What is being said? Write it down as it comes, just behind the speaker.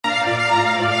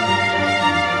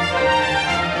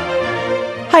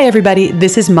Hi, everybody.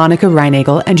 This is Monica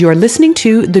Reinagel, and you're listening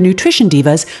to The Nutrition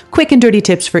Divas, quick and dirty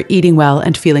tips for eating well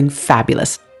and feeling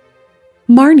fabulous.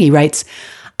 Marnie writes,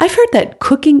 I've heard that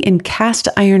cooking in cast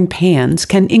iron pans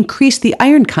can increase the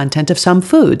iron content of some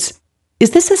foods.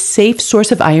 Is this a safe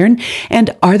source of iron?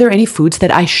 And are there any foods that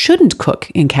I shouldn't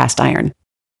cook in cast iron?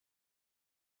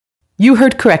 You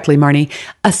heard correctly, Marnie.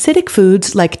 Acidic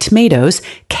foods like tomatoes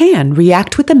can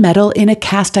react with the metal in a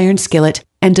cast iron skillet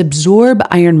and absorb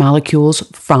iron molecules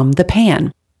from the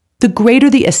pan. The greater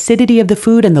the acidity of the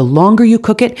food and the longer you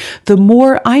cook it, the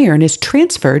more iron is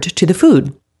transferred to the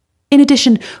food. In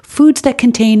addition, foods that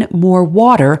contain more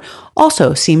water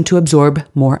also seem to absorb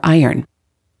more iron.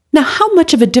 Now, how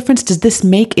much of a difference does this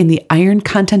make in the iron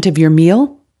content of your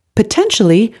meal?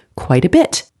 Potentially quite a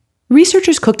bit.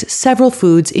 Researchers cooked several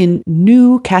foods in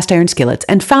new cast iron skillets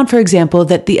and found, for example,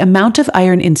 that the amount of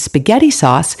iron in spaghetti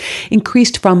sauce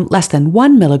increased from less than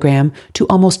 1 milligram to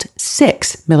almost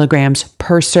 6 milligrams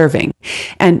per serving.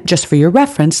 And just for your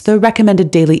reference, the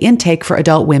recommended daily intake for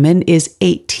adult women is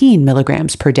 18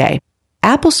 milligrams per day.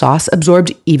 Applesauce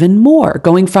absorbed even more,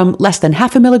 going from less than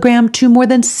half a milligram to more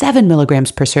than 7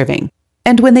 milligrams per serving.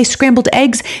 And when they scrambled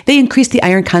eggs, they increased the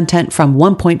iron content from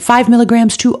 1.5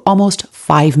 milligrams to almost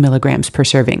 5 milligrams per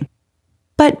serving.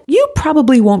 But you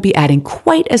probably won't be adding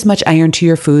quite as much iron to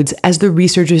your foods as the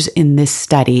researchers in this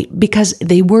study because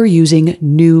they were using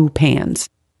new pans.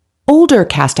 Older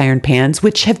cast iron pans,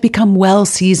 which have become well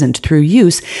seasoned through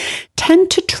use, tend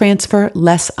to transfer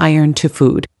less iron to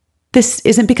food. This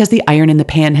isn't because the iron in the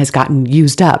pan has gotten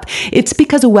used up. It's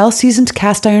because a well-seasoned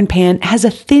cast iron pan has a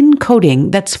thin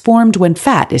coating that's formed when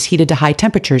fat is heated to high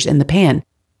temperatures in the pan.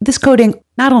 This coating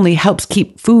not only helps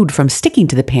keep food from sticking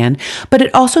to the pan, but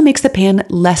it also makes the pan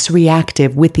less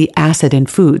reactive with the acid in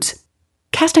foods.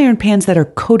 Cast iron pans that are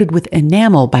coated with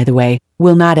enamel, by the way,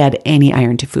 will not add any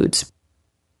iron to foods.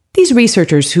 These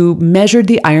researchers who measured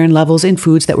the iron levels in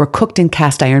foods that were cooked in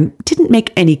cast iron didn't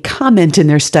make any comment in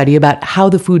their study about how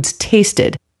the foods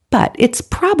tasted, but it's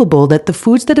probable that the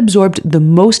foods that absorbed the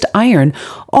most iron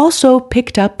also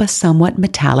picked up a somewhat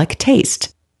metallic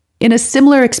taste. In a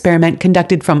similar experiment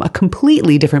conducted from a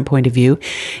completely different point of view,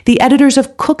 the editors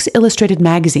of Cook's Illustrated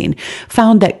magazine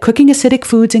found that cooking acidic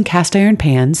foods in cast iron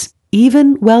pans,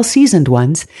 even well-seasoned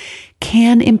ones,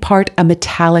 can impart a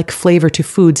metallic flavor to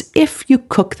foods if you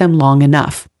cook them long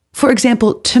enough. For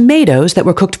example, tomatoes that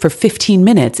were cooked for 15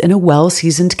 minutes in a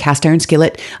well-seasoned cast iron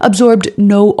skillet absorbed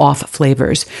no off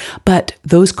flavors, but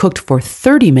those cooked for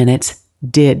 30 minutes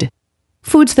did.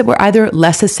 Foods that were either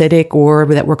less acidic or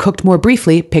that were cooked more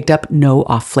briefly picked up no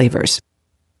off flavors.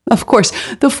 Of course,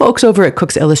 the folks over at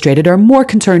Cook's Illustrated are more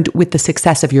concerned with the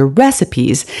success of your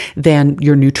recipes than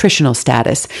your nutritional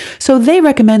status, so they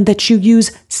recommend that you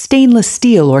use stainless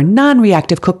steel or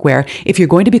non-reactive cookware if you're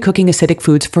going to be cooking acidic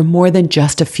foods for more than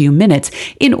just a few minutes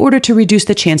in order to reduce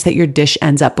the chance that your dish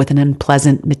ends up with an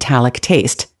unpleasant metallic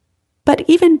taste. But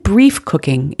even brief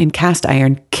cooking in cast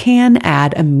iron can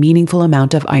add a meaningful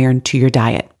amount of iron to your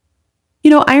diet. You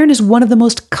know, iron is one of the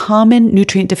most common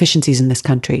nutrient deficiencies in this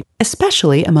country,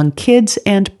 especially among kids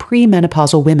and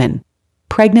premenopausal women.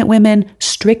 Pregnant women,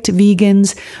 strict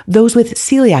vegans, those with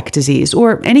celiac disease,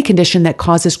 or any condition that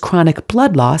causes chronic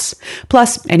blood loss,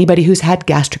 plus anybody who's had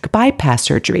gastric bypass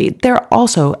surgery, they're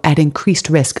also at increased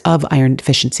risk of iron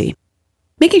deficiency.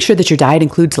 Making sure that your diet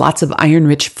includes lots of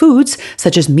iron-rich foods,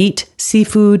 such as meat,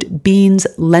 seafood, beans,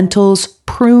 lentils,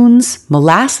 prunes,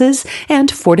 molasses,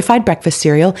 and fortified breakfast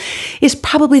cereal, is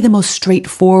probably the most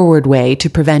straightforward way to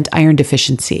prevent iron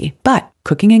deficiency. But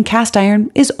cooking in cast iron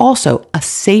is also a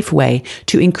safe way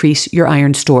to increase your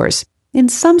iron stores. In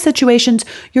some situations,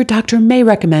 your doctor may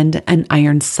recommend an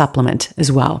iron supplement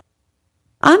as well.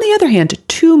 On the other hand,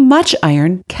 too much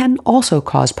iron can also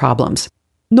cause problems.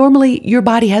 Normally, your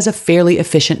body has a fairly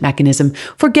efficient mechanism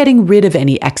for getting rid of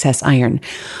any excess iron,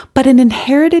 but an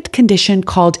inherited condition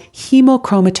called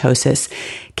hemochromatosis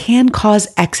can cause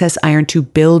excess iron to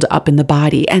build up in the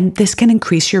body, and this can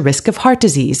increase your risk of heart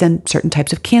disease and certain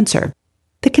types of cancer.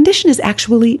 The condition is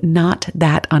actually not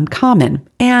that uncommon,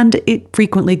 and it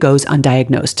frequently goes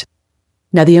undiagnosed.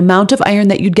 Now, the amount of iron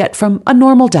that you'd get from a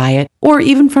normal diet or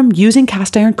even from using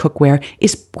cast iron cookware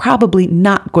is probably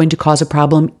not going to cause a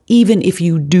problem even if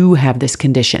you do have this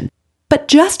condition. But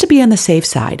just to be on the safe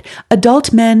side,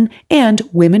 adult men and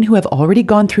women who have already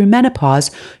gone through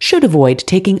menopause should avoid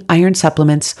taking iron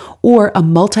supplements or a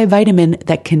multivitamin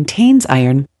that contains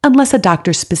iron unless a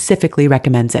doctor specifically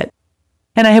recommends it.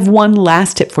 And I have one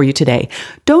last tip for you today.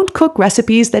 Don't cook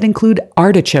recipes that include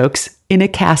artichokes in a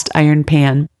cast iron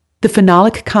pan. The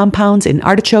phenolic compounds in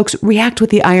artichokes react with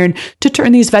the iron to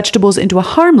turn these vegetables into a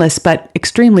harmless but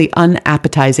extremely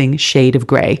unappetizing shade of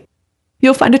gray.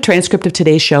 You'll find a transcript of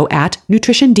today's show at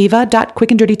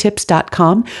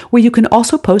nutritiondiva.quickanddirtytips.com, where you can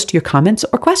also post your comments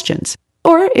or questions.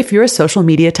 Or if you're a social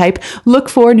media type, look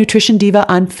for Nutrition Diva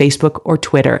on Facebook or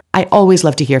Twitter. I always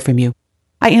love to hear from you.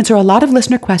 I answer a lot of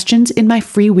listener questions in my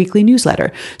free weekly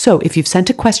newsletter. So if you've sent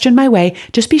a question my way,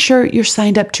 just be sure you're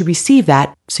signed up to receive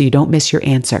that so you don't miss your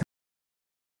answer.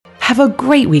 Have a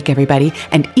great week, everybody,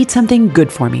 and eat something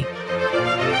good for me.